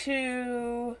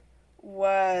 2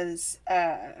 was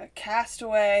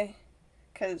Castaway,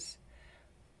 because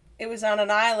it was on an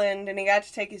island and he got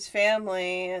to take his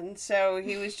family, and so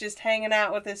he was just hanging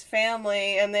out with his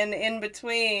family, and then in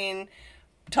between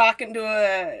talking to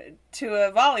a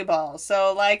volleyball.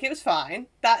 So, like, it was fine.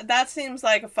 That seems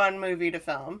like a fun movie to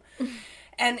film.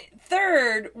 And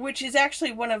 3rd, which is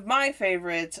actually one of my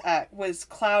favorites, was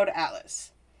Cloud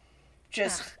Atlas.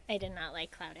 I did not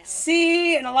like Cloud Atlas.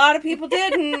 See, and a lot of people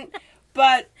didn't,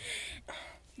 but...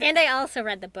 And I also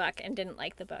read the book and didn't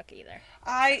like the book either.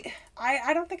 I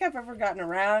don't think I've ever gotten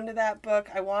around to that book.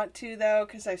 I want to, though,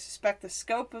 because I suspect the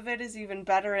scope of it is even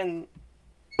better in...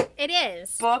 It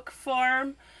is. Book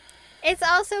form. It's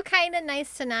also kind of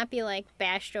nice to not be, like,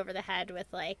 bashed over the head with,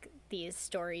 like, these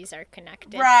stories are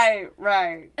connected.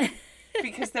 Right.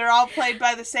 Because they're all played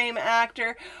by the same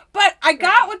actor. But I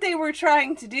got what they were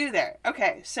trying to do there.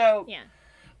 Okay, so... Yeah.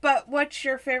 But what's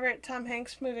your favorite Tom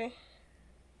Hanks movie?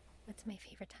 What's my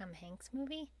favorite Tom Hanks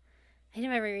movie? I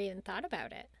never even thought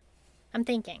about it. I'm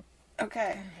thinking.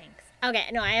 Okay. Tom Hanks.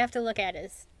 Okay, no, I have to look at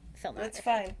his filmography. That's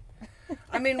fine.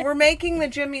 I mean, we're making the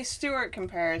Jimmy Stewart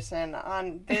comparison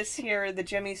on this here, the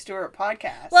Jimmy Stewart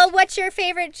podcast. Well, what's your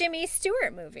favorite Jimmy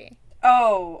Stewart movie?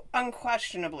 Oh,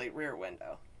 unquestionably Rear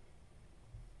Window.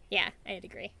 Yeah, I'd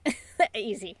agree.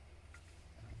 Easy.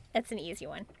 That's an easy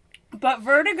one. But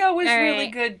Vertigo was really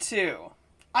good, too.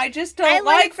 I just don't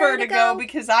like Vertigo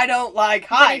because I don't like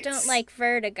heights. But I don't like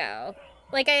Vertigo.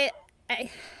 Like,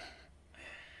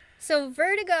 So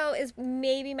Vertigo is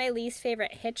maybe my least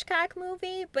favorite Hitchcock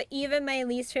movie, but even my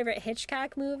least favorite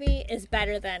Hitchcock movie is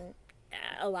better than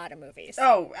a lot of movies.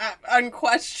 Oh,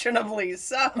 unquestionably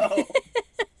so.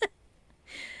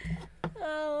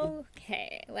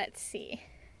 Okay, let's see.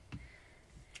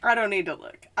 I don't need to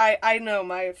look. I know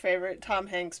my favorite Tom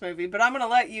Hanks movie, but I'm going to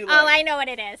let you look. Oh, I know what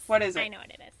it is. What is it? I know what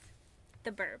it is.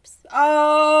 The Burbs.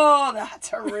 Oh,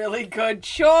 that's a really good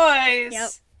choice. Yep.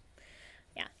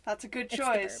 Yeah. That's a good It's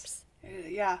choice. The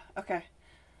Burbs. Yeah, okay.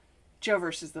 Joe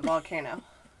versus the volcano.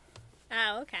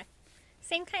 Oh, okay.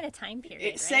 Same kind of time period,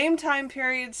 right? Same time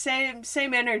period, same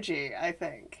energy, I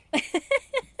think.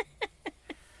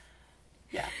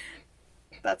 Yeah.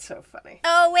 That's so funny.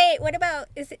 Oh, wait, what about,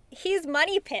 he's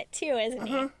Money Pit, too, isn't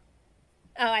he? Oh,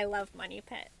 I love Money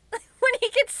Pit. When he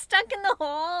gets stuck in the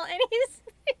hole and he's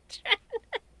trying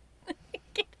to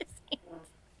get his hands.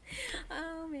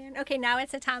 Oh, man. Okay, now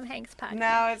it's a Tom Hanks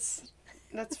podcast.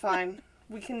 That's fine.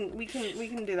 We can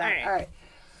do that. All right.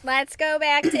 Let's go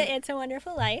back to It's a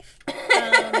Wonderful Life.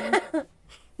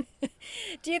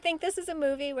 Do you think this is a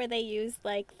movie where they use,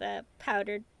 like, the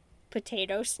powdered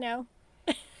potato snow?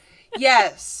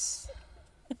 Yes.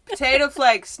 Potato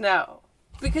flake snow.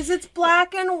 Because it's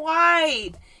black and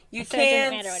white. You so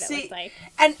can't it doesn't matter what see. It looks like.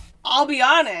 And I'll be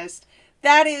honest,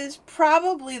 that is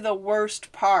probably the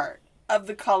worst part of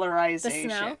the colorization. The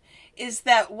snow? Is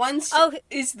that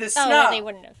is the snow. Oh, well, they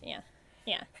wouldn't have, yeah.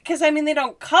 Yeah. Because, I mean, they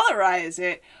don't colorize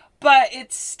it, but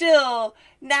it's still,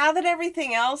 now that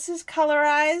everything else is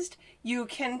colorized, you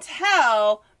can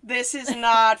tell this is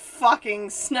not fucking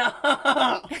snow.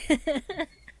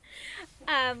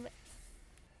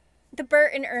 The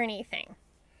Bert and Ernie thing.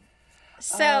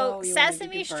 So,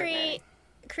 Sesame Street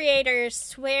creators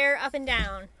swear up and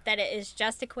down that it is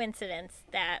just a coincidence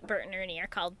that Bert and Ernie are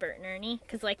called Bert and Ernie,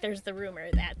 because, like, there's the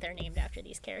rumor that they're named after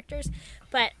these characters.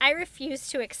 But I refuse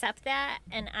to accept that,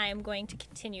 and I'm going to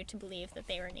continue to believe that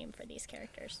they were named for these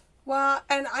characters. Well,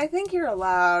 and I think you're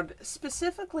allowed,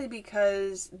 specifically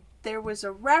because there was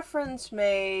a reference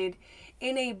made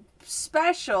in a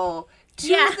special to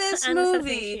this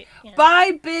movie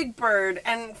by Big Bird,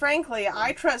 and frankly,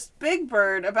 I trust Big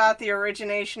Bird about the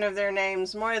origination of their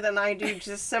names more than I do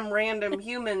just some random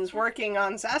humans working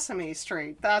on Sesame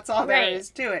Street. That's all there is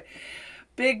to it.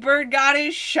 Big Bird got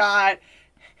his shot,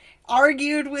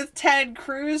 argued with Ted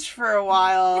Cruz for a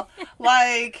while.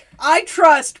 Like, I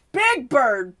trust Big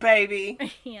Bird, baby.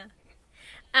 Yeah.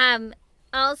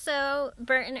 Also,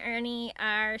 Bert and Ernie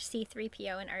are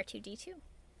C-3PO and R2-D2.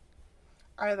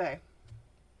 Are they?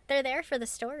 They're there for the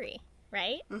story,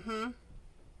 right? Mm-hmm.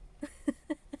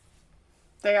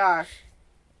 They are.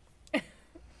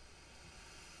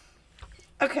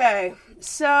 Okay,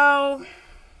 so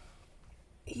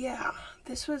yeah,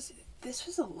 this was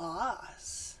a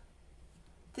loss.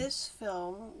 This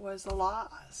film was a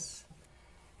loss.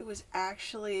 It was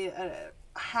actually a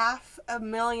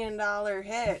 $500,000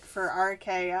 hit for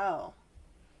RKO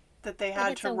that they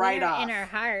had to write off. In our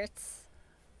hearts.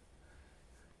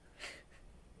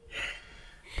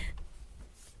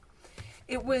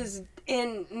 It was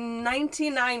in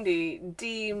 1990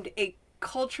 deemed a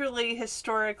culturally,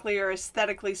 historically, or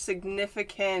aesthetically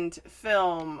significant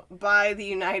film by the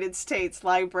United States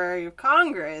Library of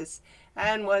Congress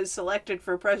and was selected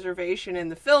for preservation in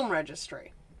the film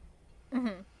registry.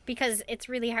 Mm-hmm. Because it's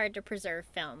really hard to preserve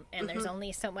film and there's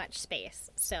only so much space.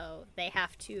 So they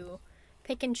have to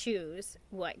pick and choose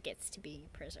what gets to be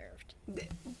preserved.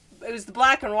 It was the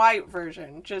black and white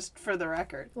version, just for the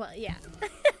record. Well, yeah.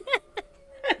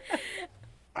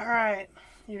 All right.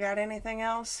 You got anything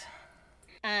else?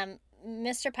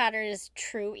 Mr. Potter's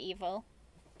true evil.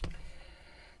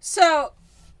 So,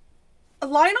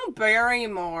 Lionel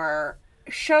Barrymore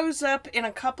shows up in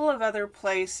a couple of other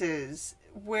places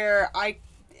where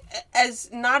as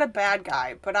not a bad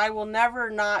guy, but I will never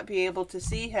not be able to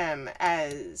see him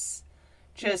as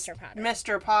just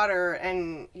Mr. Potter,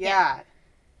 and yeah.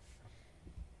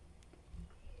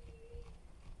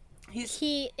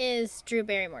 He is Drew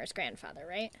Barrymore's grandfather,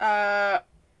 right?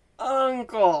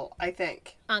 Uncle, I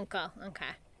think. Uncle, okay.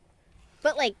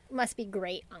 But, like, must be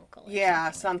great uncle.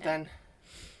 Yeah, something.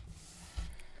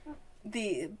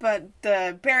 But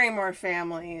the Barrymore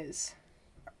family has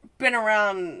been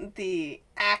around the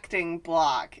acting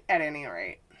block at any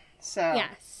rate. So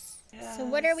Yes. So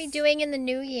what are we doing in the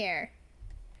new year?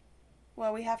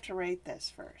 Well, we have to rate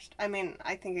this first. I mean,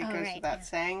 I think it goes without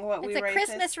saying what we rate this. It's a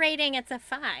Christmas rating. It's a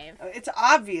 5. It's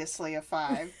obviously a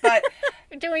 5, but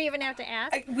do we even have to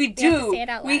ask? We do. We have to say it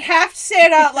out loud. We have to say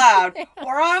it out loud,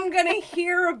 or I'm gonna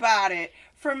hear about it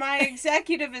from my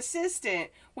executive assistant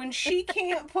when she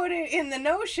can't put it in the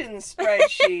Notion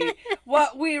spreadsheet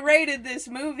what we rated this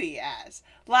movie as,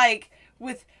 like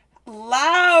with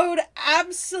loud,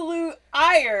 absolute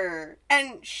ire.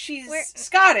 And she's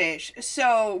Scottish,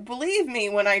 so believe me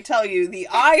when I tell you the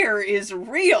ire is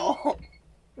real.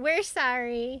 We're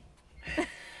sorry.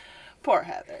 Poor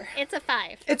Heather. It's a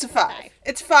 5. It's a 5.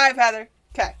 It's 5, Heather.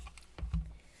 Okay.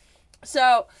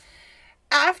 So,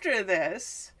 after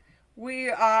this, we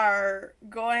are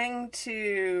going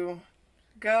to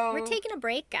go... We're taking a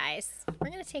break, guys. We're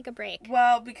going to take a break.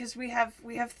 Well, because we have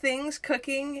things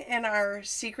cooking in our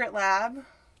secret lab.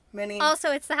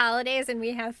 Also, it's the holidays and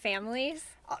we have families.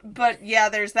 But, yeah,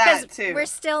 there's that, too. We're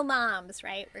still moms,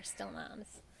 right? We're still moms.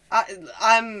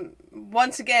 I'm,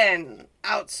 once again,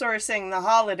 outsourcing the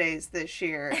holidays this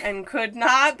year and could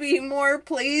not be more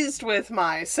pleased with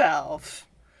myself.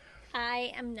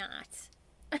 I am not.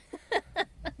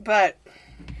 But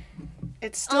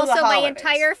it's still also, the holidays. My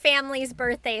entire family's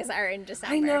birthdays are in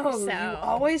December. I know. So. You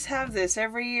always have this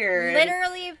every year.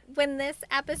 Literally, when this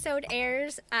episode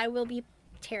airs, I will be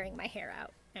tearing my hair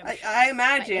out. I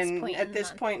imagine at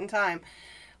this point in time.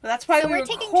 But that's why we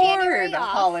record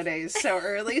holidays so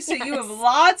early, so you have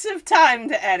lots of time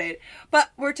to edit. But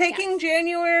we're taking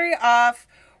January off.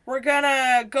 We're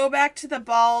gonna go back to the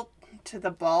vault.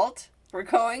 We're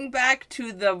going back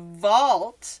to the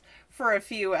vault for a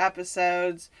few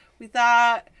episodes. We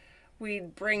thought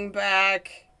we'd bring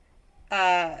back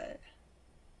The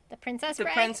Princess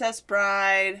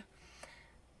Bride.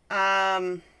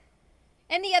 And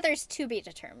the others to be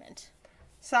determined.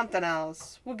 Something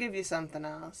else. We'll give you something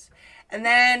else. And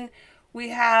then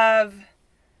we're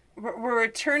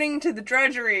returning to the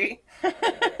drudgery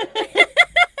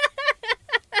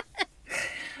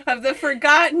of the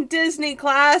forgotten Disney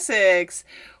classics.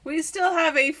 We still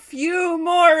have a few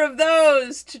more of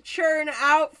those to churn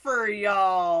out for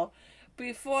y'all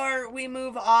before we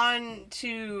move on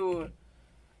to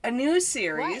a new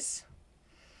series.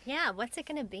 What? Yeah, what's it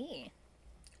gonna be?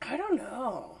 I don't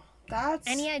know.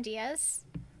 Any ideas?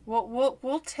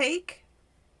 We'll take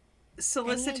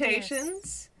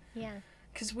solicitations. Yeah.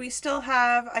 Because we still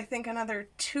have, I think, another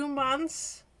 2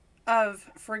 months of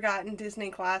forgotten Disney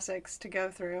classics to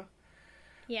go through.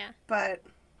 Yeah. But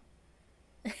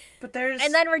there's...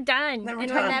 And then we're done. We're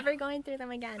never going through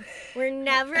them again. We're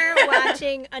never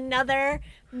watching another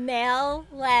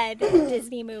male-led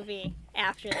Disney movie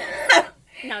after this.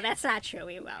 No, that's not true.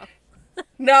 We will.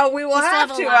 No, we will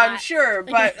have to, I'm sure.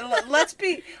 But let's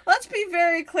be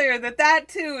very clear that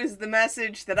too is the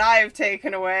message that I have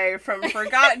taken away from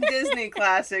forgotten Disney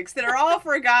classics that are all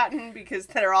forgotten because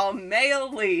they're all male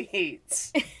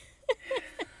leads.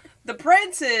 The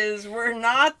princes were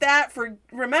not that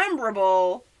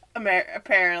rememberable,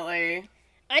 apparently.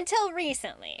 Until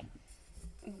recently.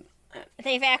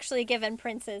 They've actually given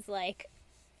princes, like,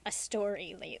 a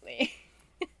story lately.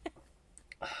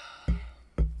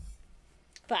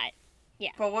 But,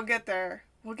 yeah. But we'll get there.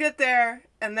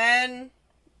 And then,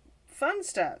 fun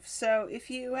stuff. So, if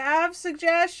you have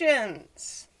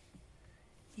suggestions,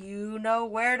 you know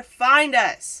where to find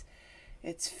us.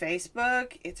 It's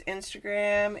Facebook, it's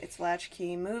Instagram, it's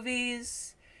Latchkey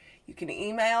Movies. You can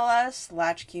email us,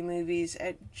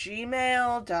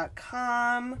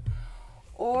 latchkeymovies@gmail.com.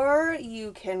 Or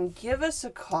you can give us a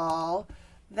call.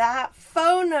 That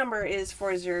phone number is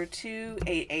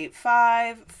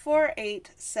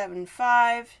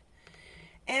 402-885-4875.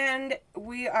 And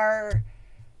we are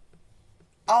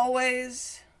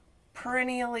always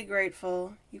perennially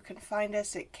grateful. You can find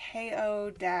us at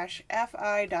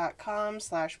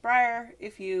ko-fi.com/Briar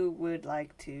if you would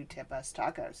like to tip us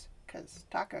tacos. Because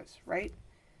tacos, right?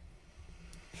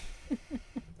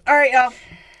 All right, y'all.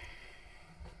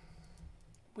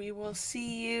 We will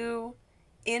see you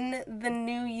in the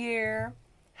new year.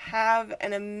 Have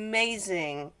an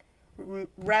amazing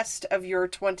rest of your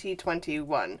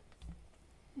 2021.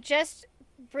 Just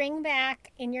bring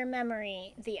back in your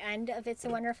memory the end of It's a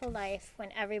Wonderful Life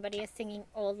when everybody is singing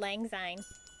Auld Lang Syne.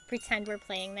 Pretend we're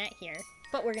playing that here,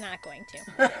 but we're not going to.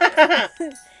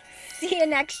 See you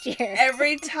next year.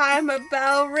 Every time a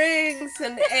bell rings,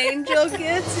 an angel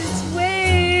gets its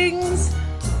wings.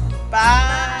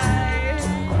 Bye.